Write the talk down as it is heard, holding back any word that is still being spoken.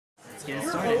let's get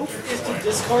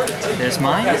it started. There's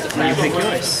mine, and you pick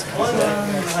yours.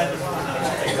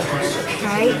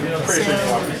 Right, so...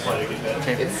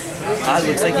 Okay.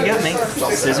 Looks like you got me.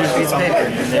 Scissors beats paper,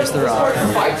 and there's the rock.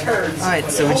 Alright,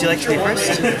 so would you like to be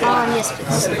first? Yes,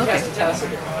 please. Okay.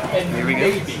 Here we go.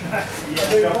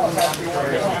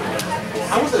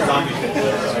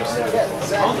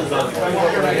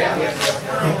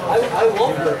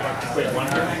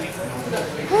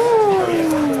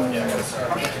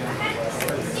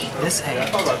 This hand.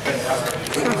 Oh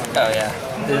yeah.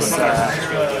 This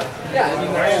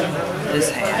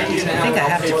hand. I think I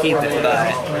have to keep it, but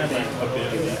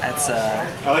that's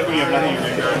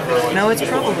no, it's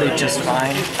probably just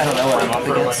fine. I don't know what I'm up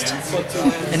against.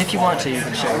 And if you want to, you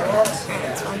can show your cards.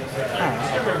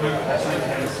 Alright.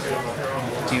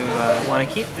 Do you want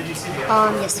to keep?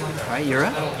 Yes. Alright, you're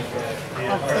up.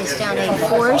 I'll place down a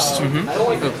forest. Mm-hmm.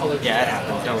 Oh, yeah, it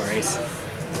happened. Don't worry.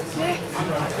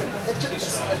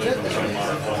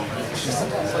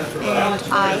 And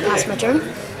I pass my turn.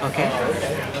 Okay.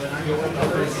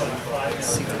 Let's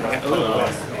see what we got. Oh,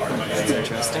 that's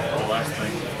interesting.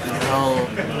 I'll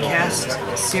cast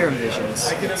Serum Visions.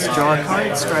 Draw a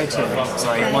card, scry 2.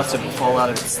 Sorry, it wants to fall out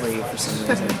of its sleeve for some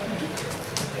reason.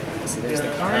 So there's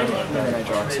the card, and then I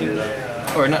draw 2.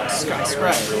 Or not scry.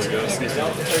 Excuse me.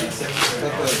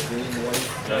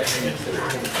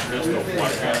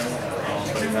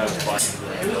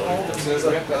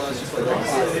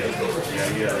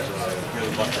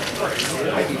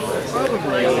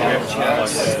 Probably have a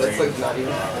chance.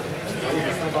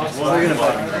 We're gonna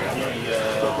play.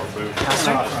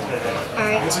 Caster?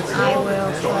 Alright, I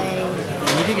will play...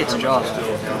 You do get to draw.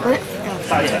 What?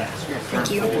 Oh, Yeah. thank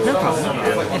you. No problem.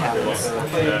 It happens.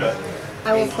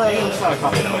 I will play Island,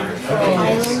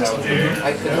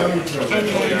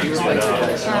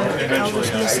 and then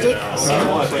Elvish Mystic, and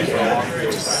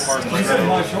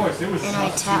I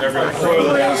tap for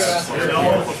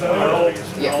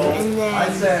and then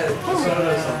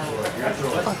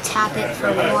I'll tap it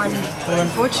for 1. Well,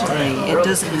 unfortunately, it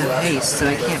doesn't have haste, so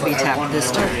it can't be tapped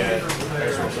this turn.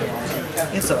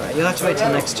 It's alright, you'll have to wait till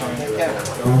next turn.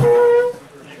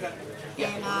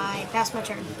 And I pass my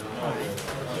turn.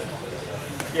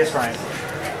 Yes, Ryan.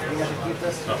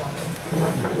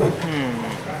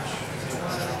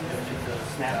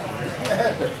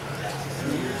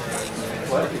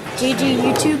 Do you do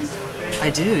YouTube? I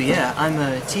do, yeah. I'm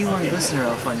a T1 listener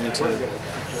elf on YouTube.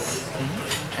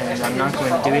 And I'm not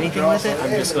going to do anything with it, I'm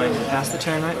just going to pass the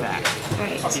turn right back.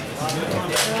 Alright.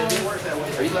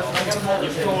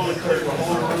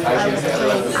 I will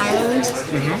play Island.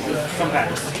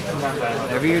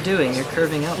 Whatever you're doing, you're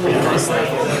curving out pretty nicely.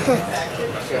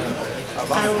 I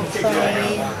will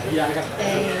play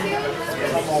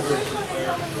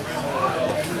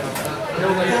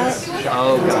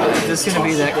Oh god, is this going to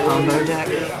be that combo deck?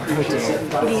 Oh dear.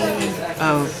 What do you mean?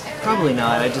 Oh, probably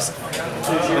not.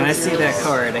 When I see that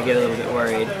card, I get a little bit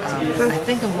worried. I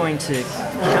think I'm going to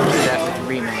counter that with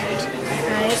Remand.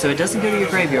 Alright. So it doesn't go to your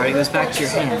graveyard, it goes back to your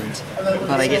hand,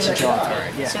 but I get to draw a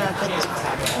card. Yeah. So I put this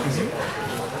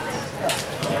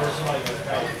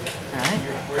Alright.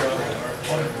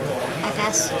 I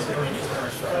pass.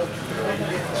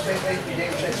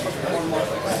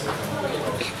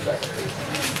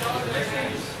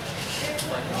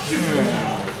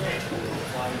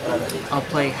 I'll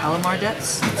play Halimar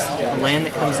Depths, a land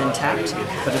that comes in tapped,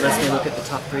 but it lets me look at the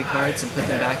top 3 cards and put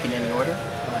them back in any order.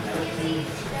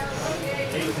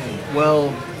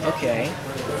 Well, okay.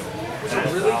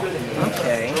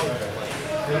 Okay.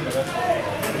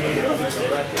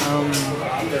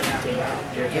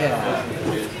 Yeah.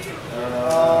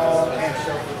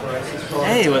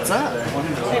 Hey, what's up?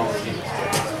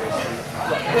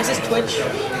 Where's this Twitch?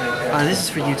 This is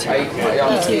for YouTube.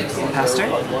 YouTube. Pastor?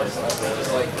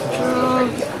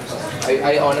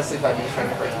 I honestly thought he was trying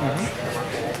to break.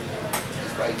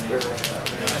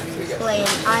 Play an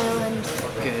Island.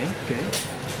 Good.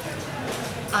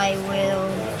 I will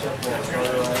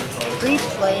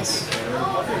replace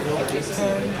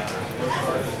and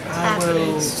tap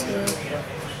these 2.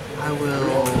 I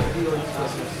will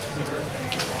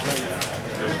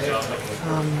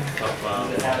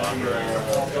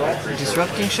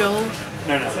Disrupting Shoal,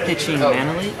 pitching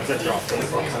Mana Leak.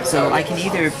 So I can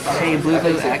either pay blue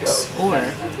X, or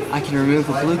I can remove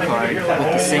a blue card with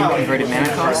the same converted mana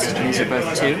cost, and these are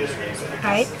both 2,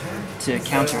 Alright. to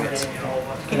counter it.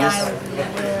 And I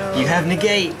will... You have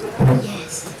negate!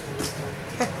 Yes.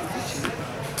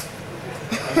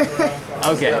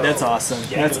 Okay, that's awesome.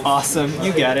 That's awesome.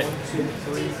 You got it.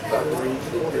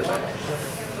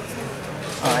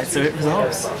 Alright, so it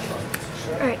resolves.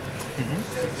 Alright.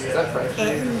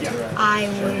 And I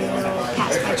will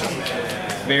pass my turn.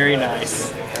 very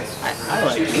nice. I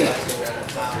like it.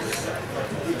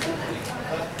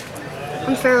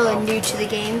 I'm fairly new to the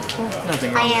game.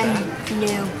 Nothing I wrong am with that.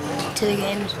 new to the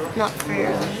game, not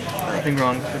fairly, but Nothing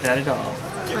wrong with that at all.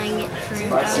 playing it for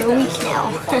about a week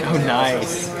now. Oh,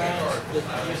 nice.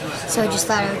 So I just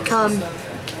thought I would come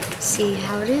see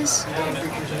how it is.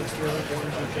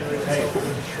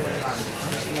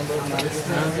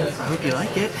 I hope you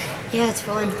like it. Yeah, it's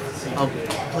fun. I'll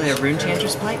play a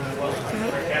Runechanter Pike,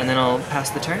 Alright, and then I'll pass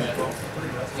the turn.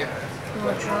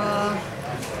 I'll draw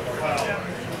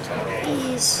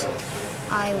these.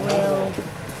 I will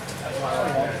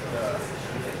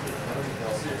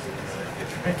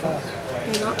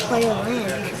not play a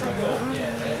land because I don't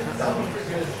have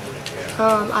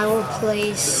it. I will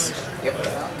place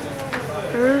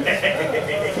her,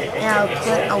 and I'll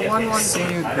put a 1/1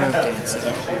 Senior Grove Dance.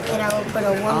 and I will put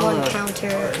a 1/1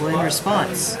 counter. Well, in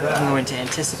response, I'm going to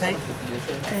anticipate.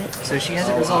 So she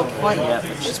hasn't resolved quite yet,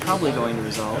 but she's probably going to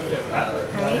resolve.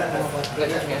 Right?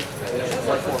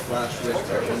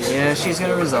 Yeah, she's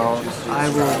going to resolve. I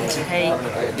will take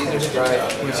which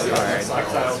card?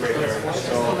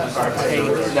 Take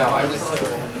No,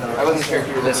 I wasn't sure if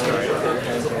you were this listening.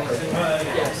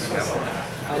 card.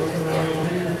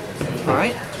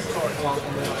 Alright.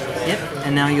 Yep,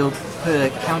 and now you'll put a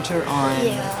counter on...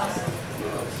 Yeah.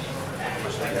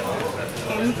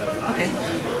 Him. Okay.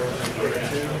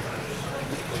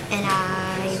 And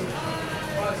I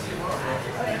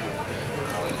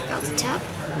got the tap.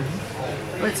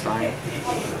 That's fine.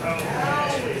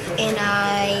 And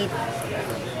I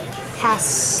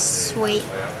pass. Wait.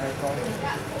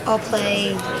 I'll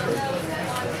play.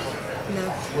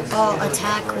 No. I'll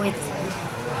attack with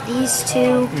these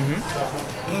two.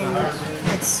 And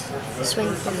let's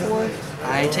swing for 4.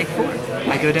 I take 4.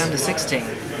 I go down to 16.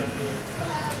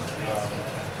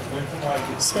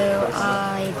 So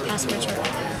I pass my turn.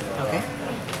 Okay.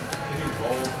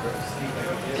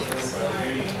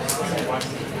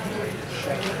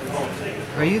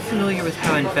 Are you familiar with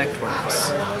how Infect works?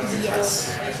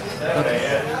 Yes.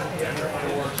 Okay.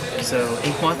 So,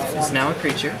 Inkmoth is now a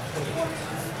creature.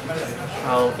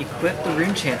 I'll equip the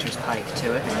Runechanter's Pike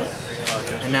to it.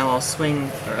 And now I'll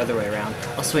swing, or other way around,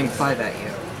 I'll swing 5 at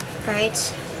you.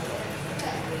 Right.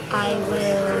 I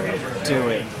will Do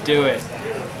it. Do it.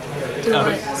 do Oh,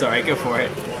 it. sorry, go for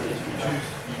it.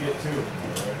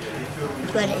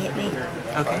 Let it hit me.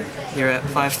 Okay. You're at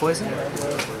 5 poison?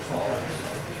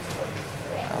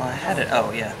 Oh, I had it.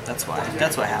 Oh, yeah, that's why.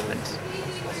 That's what happened.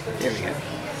 There we go.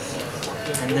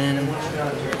 And then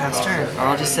pass turn. Or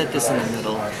I'll just set this in the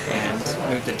middle and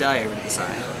move the die over to the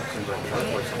side.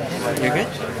 You're good?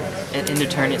 At end of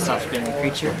turn, it stops being a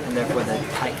creature, and therefore the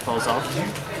pike falls off.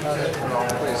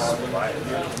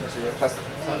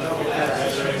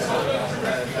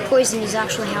 Poison is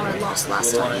actually how I lost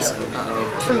last time. So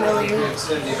familiar. A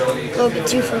little bit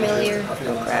too familiar.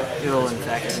 Oh crap. It'll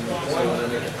infect.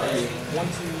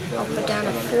 I'll put down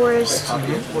a forest.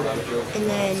 And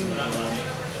then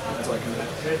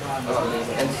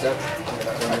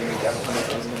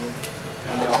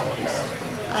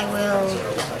I will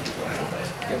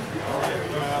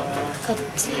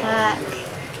attack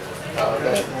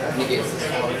with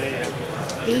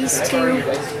these two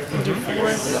and do 4.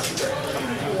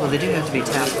 Well, they do have to be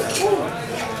tapped.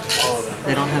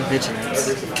 They don't have vigilance.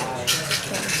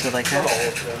 So like that.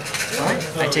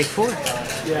 Alright, I take 4.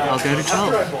 I'll go to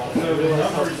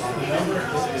 12.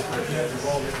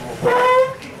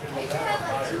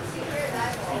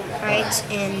 Alright,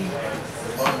 and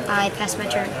I pass my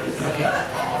turn. Okay.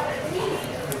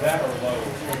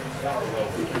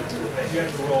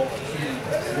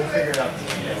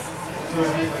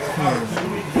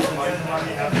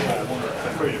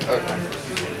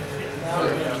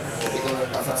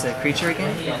 It's a creature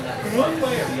again.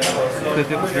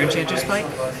 Equip it with Runechanter's Pike.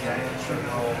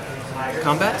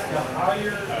 Combat.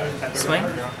 Swing.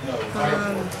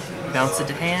 Bounce it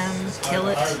to hand. Kill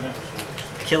it.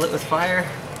 Kill it with fire.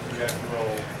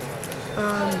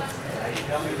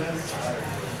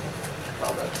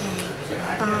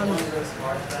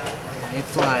 It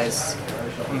flies.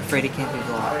 I'm afraid it can't be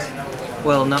blocked.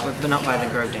 Well, not by the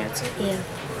Grove Dancer. Yeah.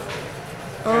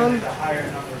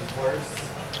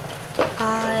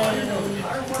 I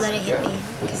let it hit me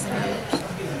because then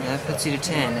Yeah, that puts you to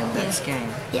 10 in this game.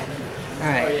 yeah.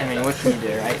 Alright, I mean, what can you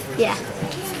do, right? Yeah.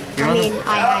 You're I on mean, the-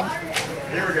 I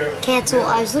had cancel.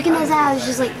 I was looking at that. I was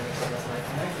just like,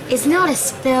 it's not a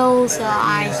spell, so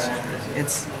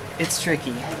It's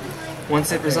tricky.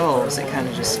 Once it resolves, it kind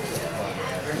of just...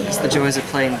 It's the joys of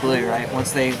playing blue, right?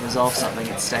 Once they resolve something,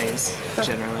 it stays,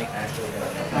 generally.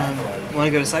 You want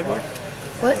to go to sideboard?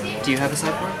 What? Do you have a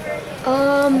sideboard?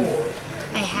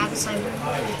 I Sideboard.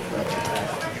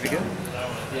 Here we go.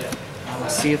 I'll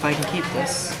see if I can keep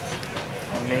this.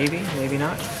 Maybe, maybe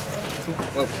not.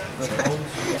 Whoa, okay.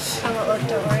 I'm not look,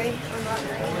 don't worry.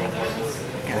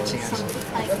 Gotcha.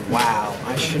 Wow,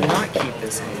 I should not keep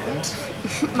this hand.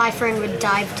 My friend would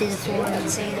dive to the floor and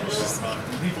say there's just like...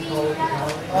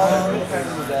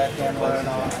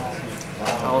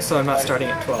 Also, I'm not starting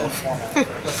at 12.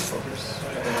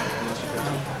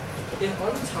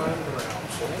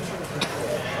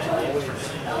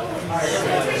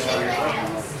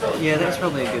 Yeah, that's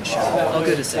probably a good shot. I'll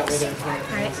go to 6.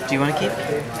 Alright. Do you want to keep?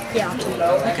 Yeah, I'll keep it.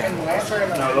 Okay.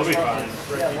 Well,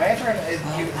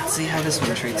 let's see how this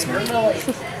one treats me.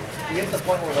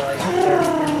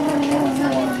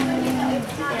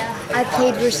 I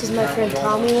played versus my friend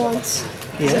Tommy once.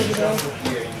 Yeah?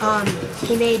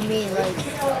 He made me like...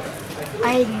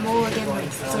 I had mulligan like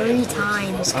 3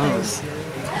 times. Cause,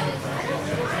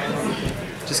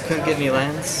 Just couldn't get any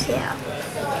lands? yeah.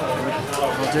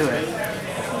 I'll do it.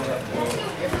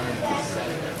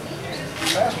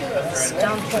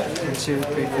 Stomp it. 1, 2,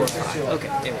 3, 4, 5. Okay.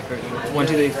 1,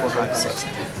 2, 3, 4, 5, 6.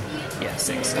 Yeah,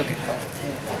 6. Okay.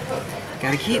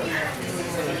 Gotta keep.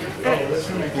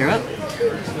 You're up.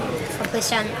 I'll place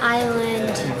down an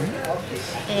island,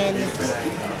 and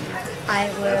I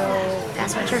will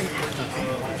pass my turn.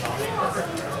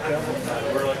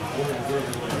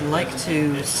 I'd like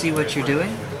to see what you're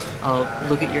doing. I'll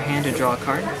look at your hand and draw a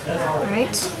card.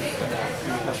 Alright.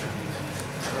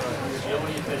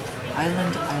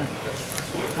 Island,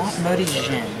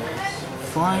 Boseiju.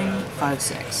 Flying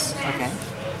 5/6. Okay.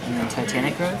 And then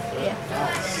Titanic Road? Yeah.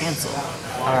 Cancel.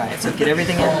 Alright, so get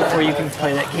everything in before you can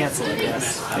play that cancel, I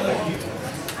guess.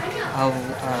 I'll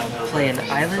play an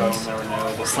island,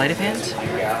 Sleight of Hand.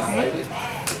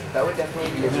 That would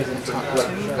definitely be a reason to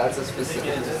like, that's a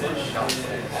specific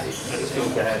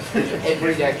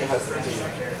every deck has something.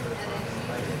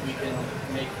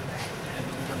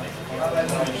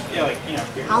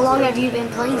 How long have you been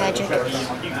playing Magic?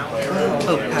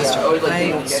 Oh, Pastor,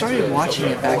 I started watching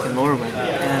it back in Lorwyn,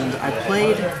 and I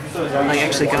played, I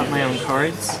actually got my own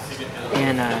cards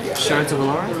in Shards of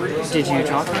Alara. Did you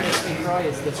draw cards?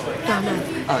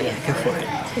 No. Oh yeah, go for it.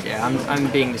 Yeah, I'm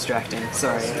being distracting,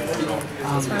 sorry.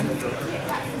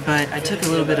 But I took a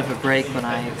little bit of a break when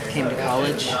I came to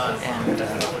college, and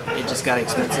it just got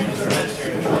expensive.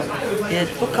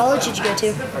 What college did you go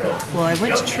to? Well, I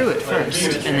went to Truett first,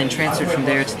 and then transferred from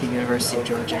there to the University of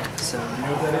Georgia. So,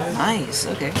 nice,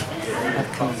 okay.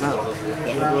 I've come vote.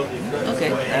 Okay,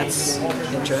 that's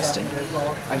interesting.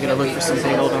 I'm gonna look for some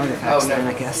big old artifacts then,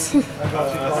 I guess.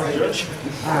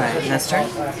 Alright, next turn?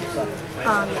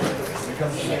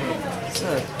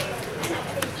 So,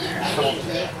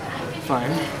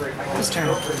 fine. This turn.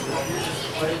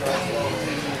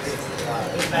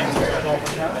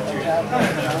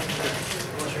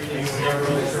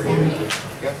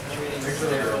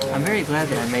 I'm very glad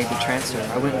that I made the transfer.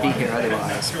 I wouldn't be here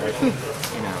otherwise, but, you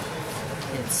know,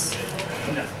 it's...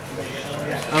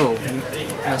 Oh, you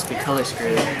must be color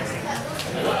screwed.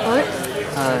 What?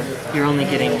 You're only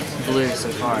getting blue so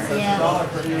far. Yeah.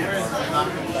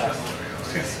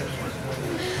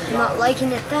 I'm not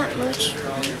liking it that much.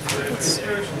 It's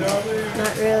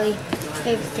not really my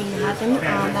favorite thing to happen.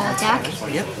 I'll attack.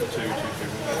 Yep.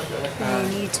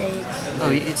 And you take...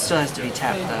 Oh, it still has to be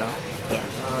tapped, though. Yeah.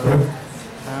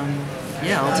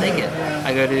 Yeah, I'll take it.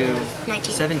 I go to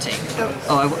 19. 17.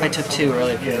 Oh, I took 2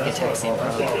 earlier for the Gitaxian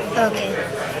Probe. Okay.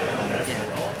 Yeah.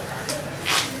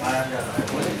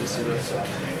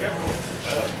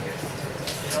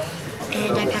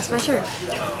 And I pass my turn.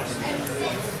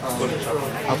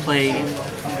 I'll play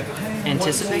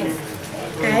Anticipate.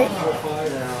 Alright.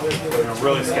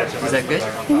 Is that good?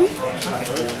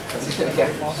 Okay.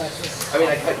 I mean,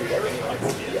 I cut you there.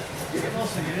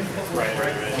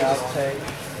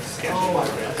 I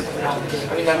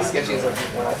mean, not as sketchy as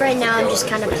Right now I'm just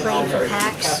kind of playing for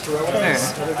packs. Fair.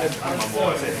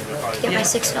 Get my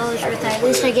 $6 worth. At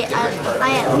least I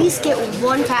at least get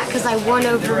 1 pack because I won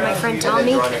over my friend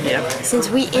Tommy. Yep. Since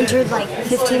we entered like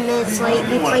 15 minutes late,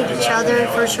 we played each other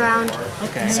first round.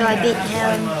 Okay. So I beat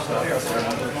him.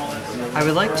 I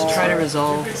would like to try to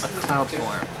resolve a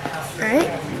Cloudform.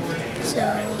 Alright. So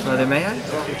Whether may I?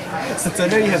 Since I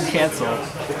know you have cancel,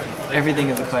 everything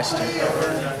is a question.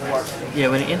 Yeah,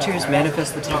 when it enters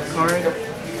manifest the top card,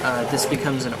 this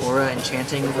becomes an aura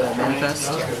enchanting the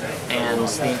manifest, and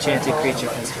the enchanted creature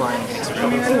has flying next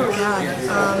round. oh god.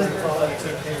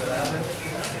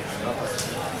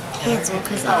 Cancel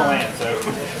because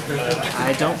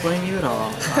I don't blame you at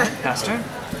all. Pass turn.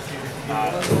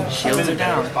 Shields are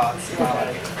down.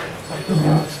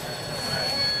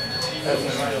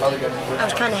 I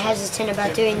was kind of hesitant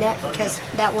about doing that because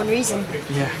that one reason.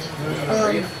 Yeah.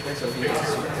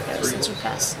 Since you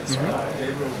passed this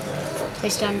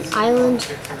place down an island.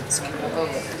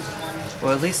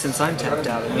 Well, at least since I'm tapped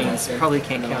out, it means probably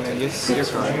can't counter your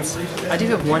cards. I do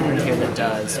have one in here that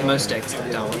does. Most decks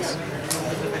that don't.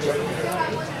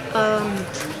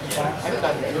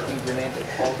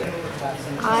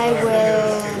 I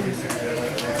will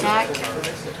attack.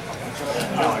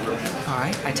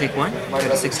 Alright, I take one. Go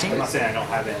to 16. I say I don't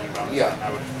have any. Yeah.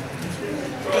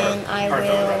 And I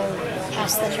will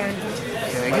pass the turn.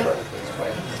 Very good.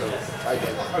 So I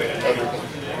did everything.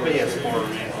 But yes, for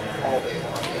All day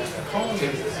long.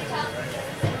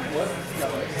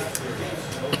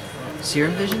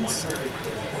 Serum Visions.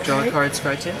 Draw a card,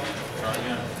 scry 2.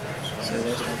 So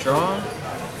there's my draw.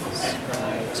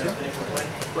 Scry 2.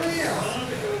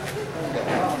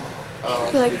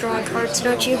 You like drawing cards,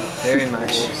 don't you? Very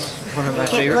much. One of my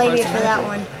Can't favorite blame cards. you for that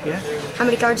one. Yeah. How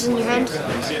many cards in your hand?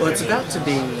 Well, it's about to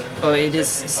be. Oh, it is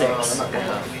 6.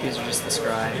 These are just the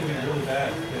scry.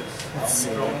 Let's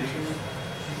see.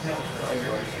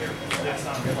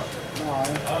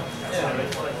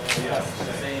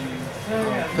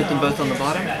 Put them both on the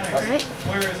bottom. Alright.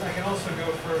 Whereas I can also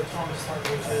go for Thomas Hart,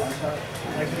 which is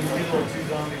I can reload 2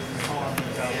 zombies and call them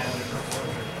without all different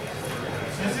forces.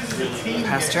 This is a team.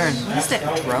 Pass turn. What's that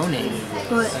droning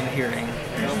What? I'm hearing?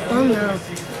 Oh no.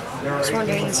 I was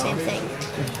wondering the same thing.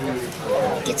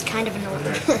 It gets kind of annoying.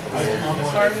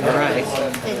 Alright.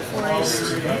 Play the forest.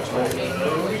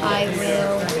 I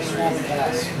will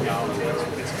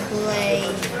play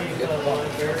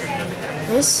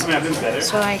this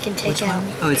so I can take out.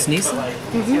 Oh, it's Nisa?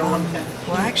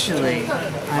 Well, actually,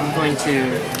 I'm going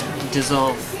to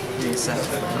dissolve Nisa.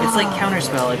 It's like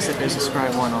counterspell, except there's a scry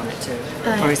 1 on it too.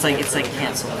 Or it's like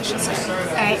cancel, I should say.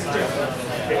 Alright.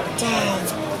 Dang.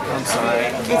 I'm sorry.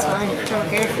 It's fine. I don't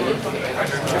care.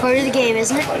 It's part of the game,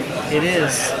 isn't it? It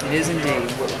is. It is indeed.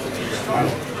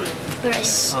 But I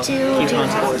still keep do on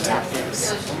have top. to tap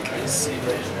this.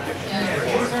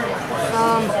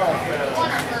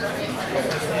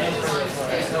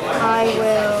 I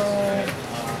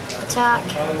will attack.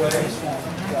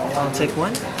 I'll take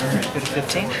 1. Go to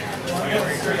 15. Yeah,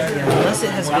 unless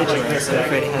it has vigilance, I'm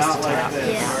afraid it has to tap.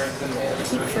 Yeah. I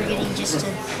keep forgetting just to.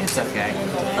 It's okay.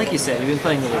 Like you said, you've been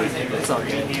playing the lead. It's all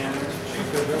good.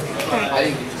 Alright.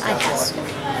 I pass.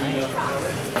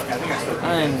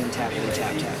 I'm tapping,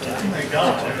 tap, tap, tap.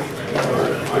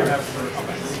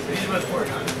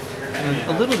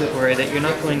 I'm a little bit worried that you're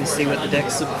not going to see what the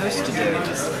deck's supposed to do.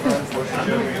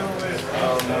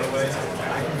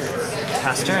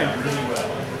 Pass turn.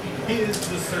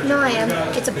 No, I am.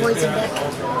 It's a poison deck.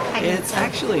 I can It's tell.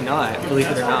 actually not, believe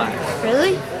it or not.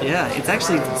 Really? Yeah, it's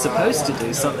actually supposed to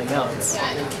do something else.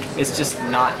 It's just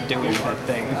not doing that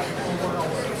thing.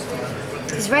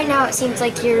 Because right now it seems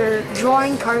like you're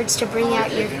drawing cards to bring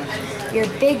out your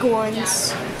big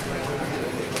ones,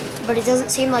 but it doesn't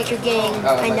seem like you're getting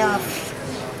enough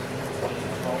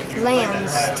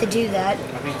lands to do that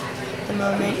at the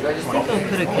moment. I think I'll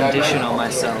put a condition on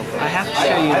myself. I have to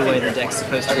show you the way the deck's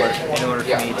supposed to work in order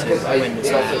for me to win this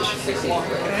match.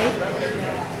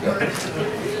 Right?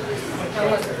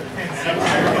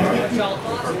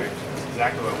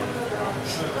 exactly what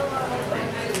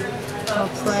I'll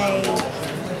play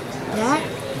that.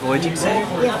 Void, you say?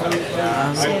 Yeah.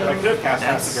 I could have cast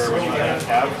Massacre when you guys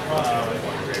have.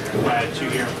 I had 2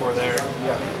 here and 4 there.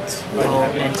 I'll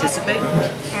anticipate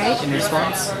Alright. in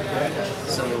response.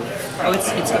 So, oh,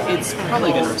 it's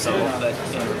probably going to resolve, but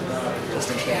you know, just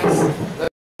in case.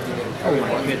 Oh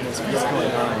my goodness, what's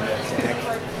going on?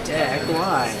 Deck,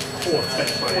 why?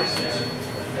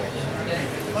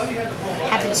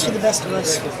 Happens to the best of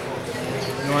us.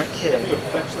 You aren't kidding.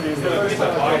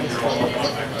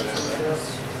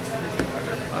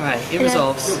 Alright, it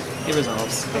resolves. It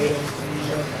resolves.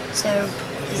 So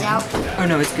he's out. Oh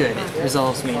no, it's good. It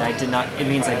resolves mean I did not. It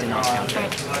means I did not counter.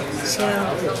 Alright. So.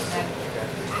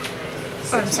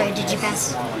 Oh, I'm sorry. Did you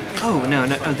pass? Oh no,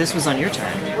 no. Oh, this was on your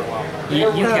turn.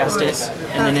 You cast it,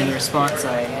 and then in response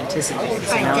I anticipated.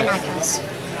 So Alright, now then I pass.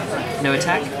 no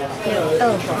attack.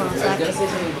 Oh, fuck.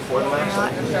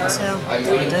 So.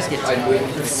 It does get to.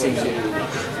 Let's see.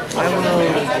 I will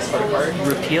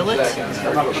repeal it.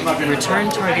 Return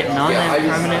target non-land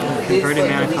permanent with converted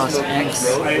mana cost X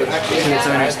to its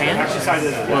owner's hand.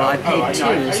 Well, I paid 2,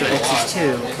 so X is 2,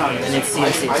 and its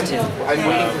CSC is 2. I'm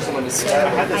waiting for someone to So I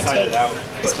take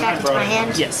this back into my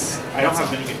hand. Yes. I don't have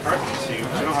many good cards to see.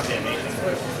 I don't have damnation.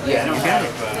 Yeah, I don't have.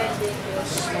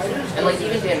 and like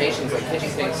even damnations, like pitching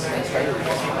things and stronger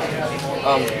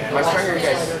guys. My stronger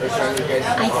guys are stronger guys.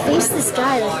 I faced this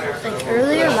guy like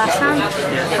earlier last round,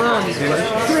 Who is it?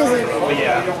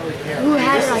 Who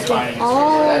had like an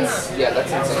all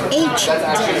H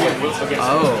deck.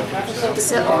 Oh.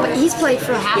 So, but he's played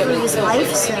for half of his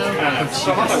life, so I'm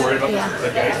not worried about yeah. the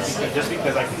guys, just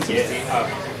because I can get enough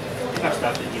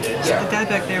stuff that you did. Is that the guy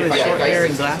back there with short hair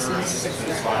and glasses?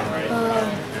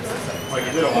 Like,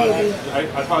 you did a lot. I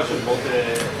probably should have bolted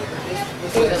it.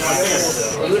 You would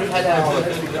have had to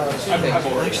have I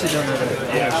actually don't know that.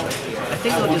 Yeah. I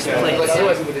think I'll just play but it.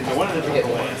 otherwise we would have I wanted to get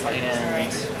one. It's like,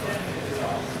 And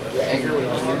your anger would you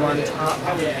on top.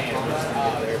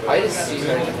 I just see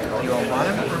You on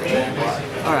bottom?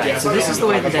 Alright, so this is the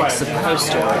way the deck's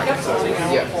supposed to work.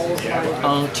 yeah.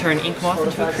 I'll turn Inkmoth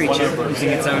into a creature using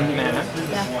its own mana.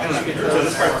 Yeah. so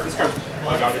this card,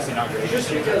 like, obviously not great.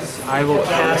 I will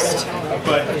cast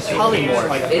But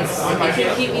Polymorph It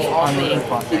can keep me on off. the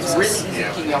Inkmoth It's really Nexus. easy to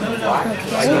keep me off the block.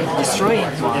 So destroy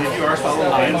Inkmoth.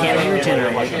 Can't be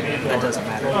regenerated. That doesn't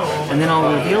matter. And then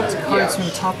I'll reveal two cards from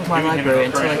the top of my library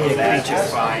until I hit a creature.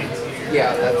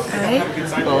 Yeah, that's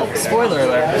Alright. Well, spoiler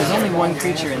alert, there's only one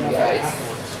creature in the deck.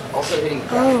 it's also hitting.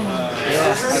 Oh.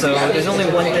 Yeah, so there's only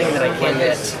one thing that I can't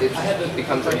hit. It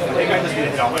becomes I just need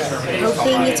to hit all my turn.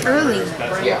 Hoping it's early.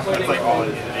 yeah. That's like all it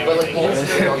is. But like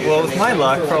Well, with my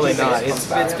luck, probably not. It's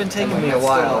been taking me a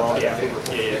while.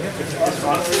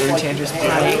 Runechanter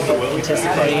Pike,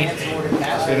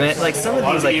 Anticipate. Like some of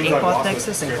these, like Inkmoth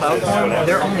Nexus and Cloudform,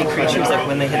 they're only creatures like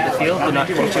when they hit the field, they're not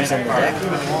creatures in the deck.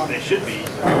 They should be.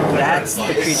 That's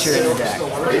the creature in the deck.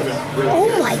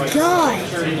 Oh my god.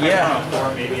 Yeah.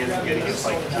 Or maybe it's good against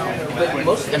like.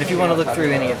 And if you want to look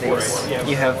through any of these,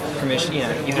 you have permission. You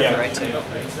have the right to.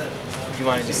 If you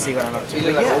want to just see what I'm up to.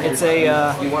 But yeah, it's a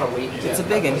you want to wait. it's a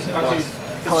big one.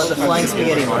 Call it the Flying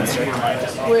Spaghetti Monster.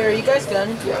 Where are you guys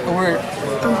done? We're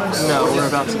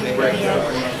about to be. Are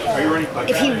you ready?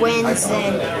 If he wins,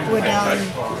 then we're done.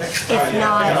 If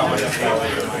not,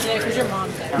 Where's your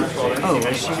mom? Oh,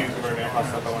 is she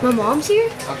my mom's here.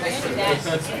 Oh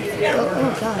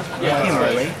god. came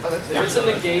early?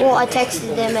 Well, I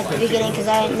texted them at the beginning because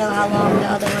I didn't know how long the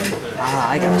other one. Ah,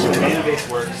 I got you. Mana base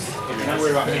works. You're not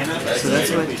worried about mana. So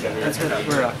that's what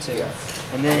we're up to.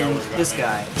 And then this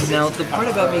guy. Now the part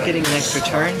about me getting an extra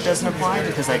turn doesn't apply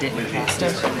because I didn't cast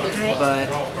him. But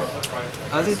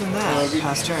other than that,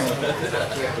 pass turn.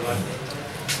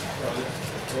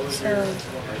 So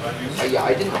Yeah,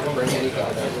 I didn't bring any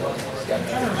god. I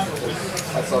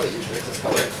saw that you chose this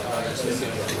color.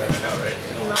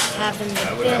 I'm not having I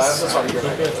also this. saw that you're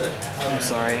I'm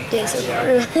sorry. It's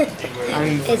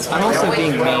I'm also fine.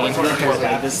 being mean. Apparently,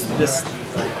 this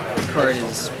card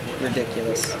is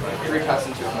ridiculous. 3 pass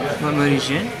into it. My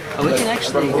Morijin? Oh, it can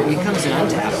actually. It comes in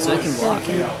untapped, so it can block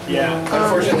it. Yeah.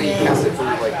 Unfortunately, you cast it for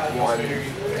like 1 and it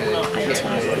hit.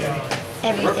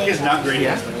 Everything. It's not great.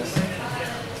 Yeah.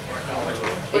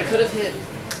 It could have hit.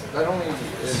 Not only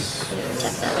is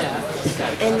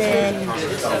And then I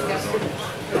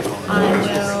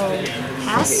will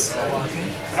pass.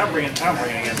 I'm bringing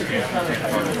against you.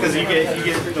 Because you get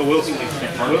the wilting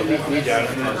lead out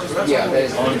and then. yeah, that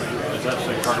is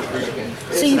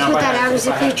So you put that out as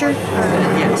a creature?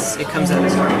 Yes, it comes out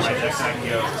as a creature.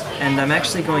 And I'm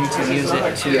actually going to use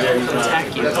it to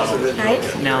attack you. Right?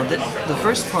 Now, the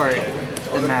first part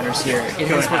that matters here, it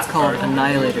has what's called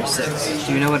Annihilator 6.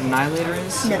 Do you know what Annihilator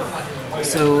is? No.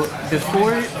 So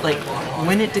before, like,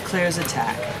 when it declares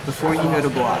attack, before you go to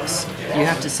blocks, you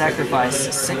have to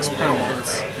sacrifice 6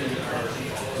 permanents.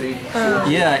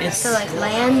 Yeah, it's So like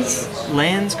lands.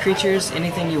 lands, creatures,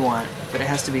 anything you want, but it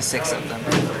has to be 6 of them.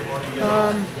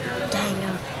 Dang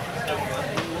no.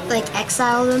 Like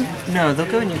exile them. No, they'll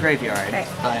go in your graveyard, Right.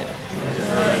 but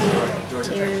 1,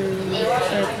 2.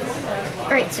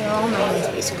 Alright, so all mine is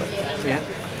basically. yeah.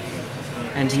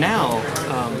 And now,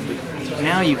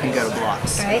 now you can go to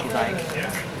blocks. Right. Like,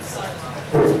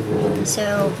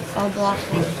 So I'll block.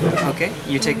 okay,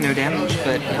 you take no damage,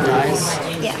 but it dies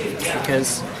Yeah.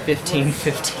 because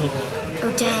 15-15.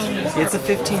 Oh dang. It's a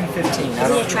 15-15. I Is it a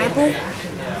don't. trample?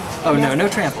 Oh no, no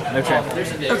trample, no trample.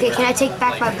 Okay, can I take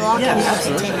back my block Yeah, and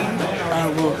absolutely. continue?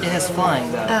 Well, it has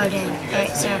flying though. Oh dang.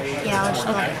 Alright, so yeah, I'll just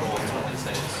block.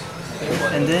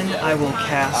 And then I will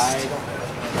cast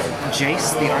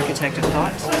Jace, the Architect of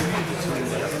Thought.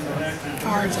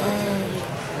 Oh dang.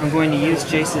 I'm going to use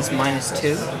Jace's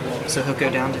 -2, so he'll go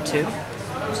down to 2.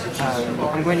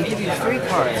 I'm going to give you 3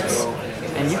 cards,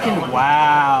 and you can,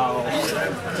 wow!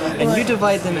 And you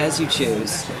divide them as you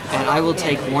choose, and I will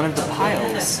take one of the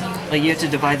piles. Like, you have to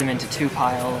divide them into 2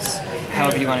 piles,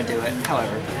 however you want to do it,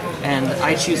 however. And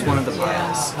I choose one of the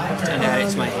piles, and add it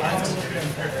to my hand.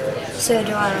 So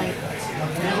do I like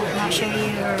Not show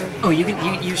you or... Oh,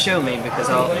 you show me because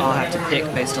I'll have to pick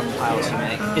based on the piles you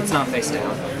make. It's not face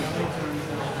down.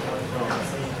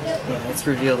 Yeah, let's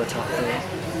reveal the top three.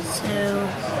 So...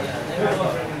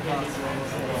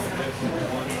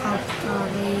 I'll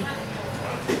probably...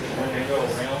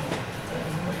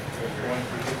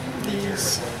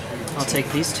 These. I'll take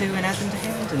these two and add them to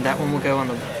hand, and that one will go on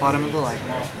the bottom of the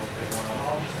library.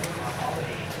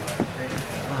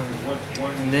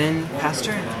 And then pass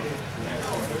turn.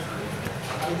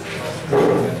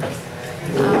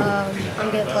 I'm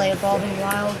gonna play Evolving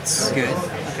Wilds. Good.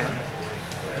 Okay.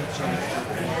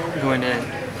 You're going to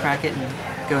crack it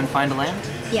and go and find a land?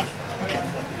 Yeah. Okay.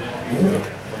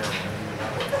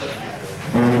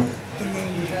 And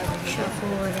then shuffle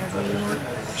whatever you want.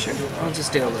 Sure. I'll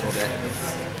just do a little bit.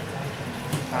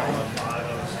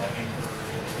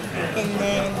 And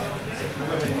then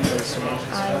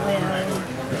I will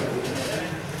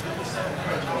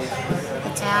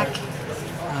attack.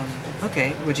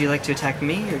 Okay. Would you like to attack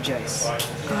me or Jace?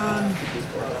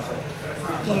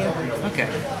 You. Okay.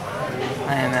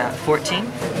 I am at 14.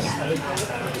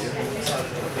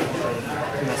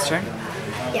 That's turn?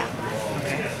 Yeah.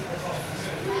 Okay.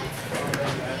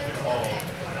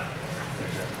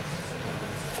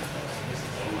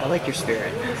 I like your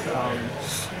spirit.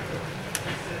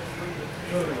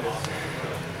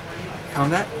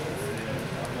 Combat?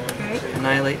 Alright.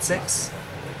 Annihilate 6.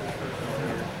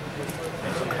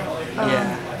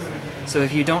 Yeah. So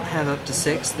if you don't have up to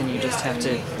 6, then you just have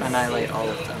to annihilate all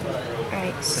of them.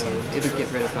 Alright. So it'll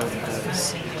get rid of both of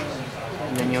those.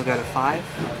 And then you'll go to 5.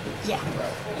 Yeah.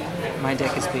 My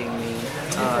deck is being mean.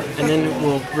 And then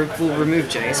we'll remove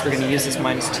Jace. We're going to use this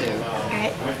 -2.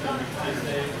 Alright.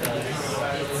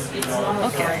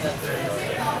 Okay.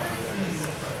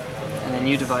 And then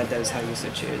you divide those how you so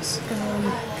choose.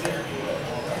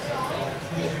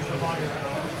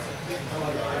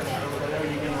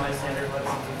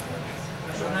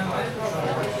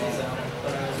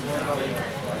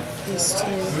 These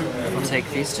two. I'll take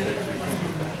these two.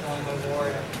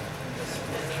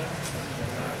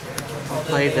 I'll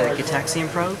play the Gitaxian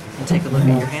Probe and take a look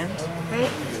at your hand.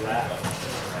 Right.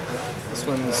 This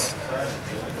one's...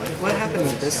 What happened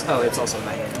with this? Oh, it's also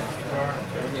my hand.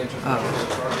 Oh.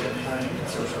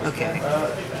 Okay.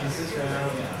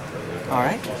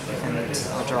 Alright. And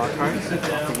I'll draw a card for the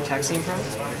Gitaxian Probe.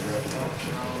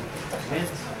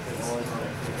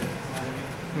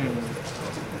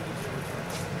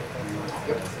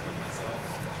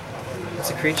 It's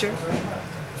a creature.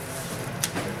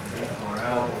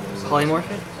 Polymorph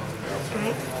it.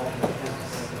 Right.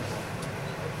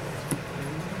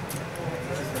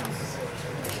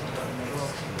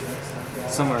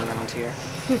 Somewhere around here.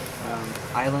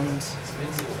 Island,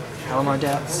 Halimar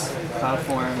Depths,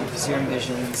 Cloudform, Serum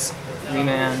Visions,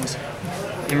 Remand,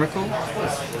 Emrakul.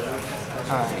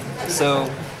 Alright, so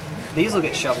these will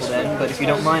get shuffled in, but if you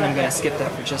don't mind, I'm going to skip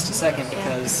that for just a second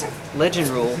because Legend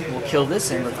Rule will kill this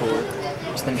Emrakul,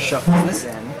 which then shuffles this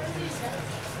in.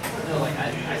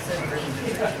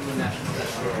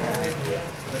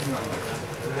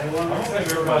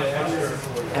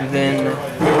 And then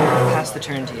pass the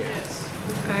turn to you.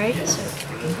 Alright, so...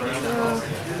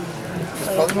 Does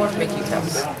Polymorph make you tap?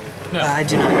 I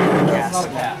do not get the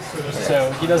cast.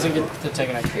 So he doesn't get to take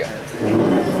an extra turn.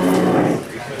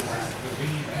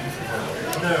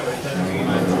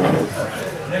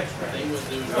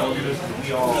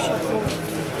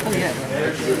 Oh yeah.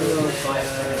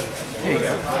 There you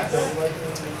go.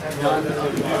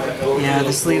 Yeah,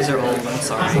 the sleeves are old, I'm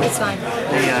sorry. It's fine.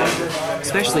 They,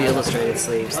 especially illustrated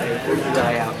sleeves, they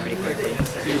die out pretty quickly.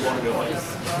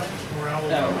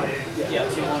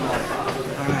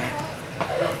 Alright.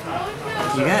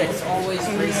 You got it.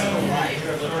 And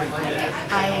then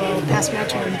I will pass my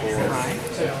turn. Alright.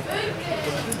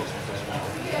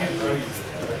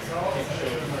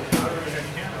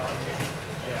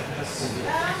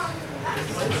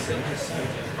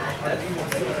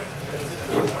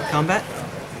 Combat?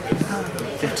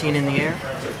 15 in the air.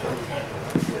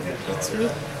 It's me.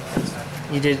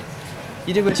 You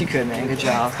did what you could, man. Good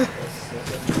job.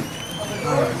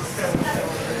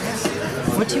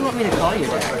 What do you want me to call your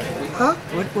deck? Huh?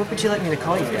 What would you like me to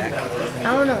call your deck? I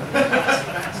don't know.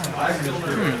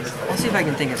 I'll see if I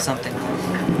can think of something.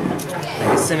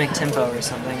 Like a Simic tempo or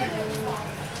something.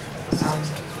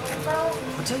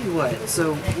 I'll tell you what,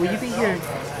 so will you be here,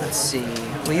 let's see,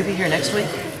 will you be here next week?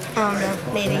 I don't know.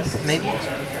 Maybe. Maybe?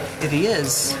 If he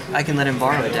is, I can let him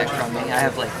borrow a deck from me. I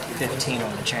have like 15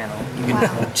 on the channel. You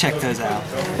can check those out.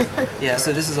 Yeah,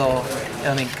 so this is all,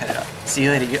 let me cut it off. See you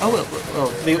later. Oh, well,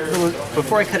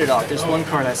 before I cut it off, there's one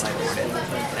card I sideboarded,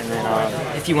 and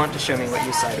then if you want to show me what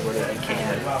you sideboarded, you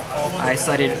can. I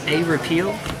sided a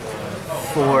Repeal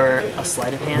for a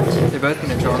Sleight of Hand. They're both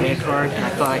going to draw me a card, and I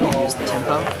thought I could use the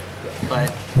tempo,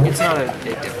 but it's not a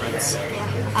big difference.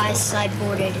 I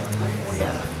sideboarded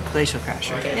Glacial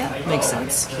Crasher. Yeah, makes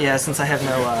sense. Yeah, since I have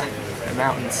no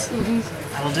mountains,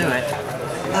 I will do it.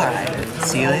 Alright,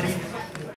 see you later.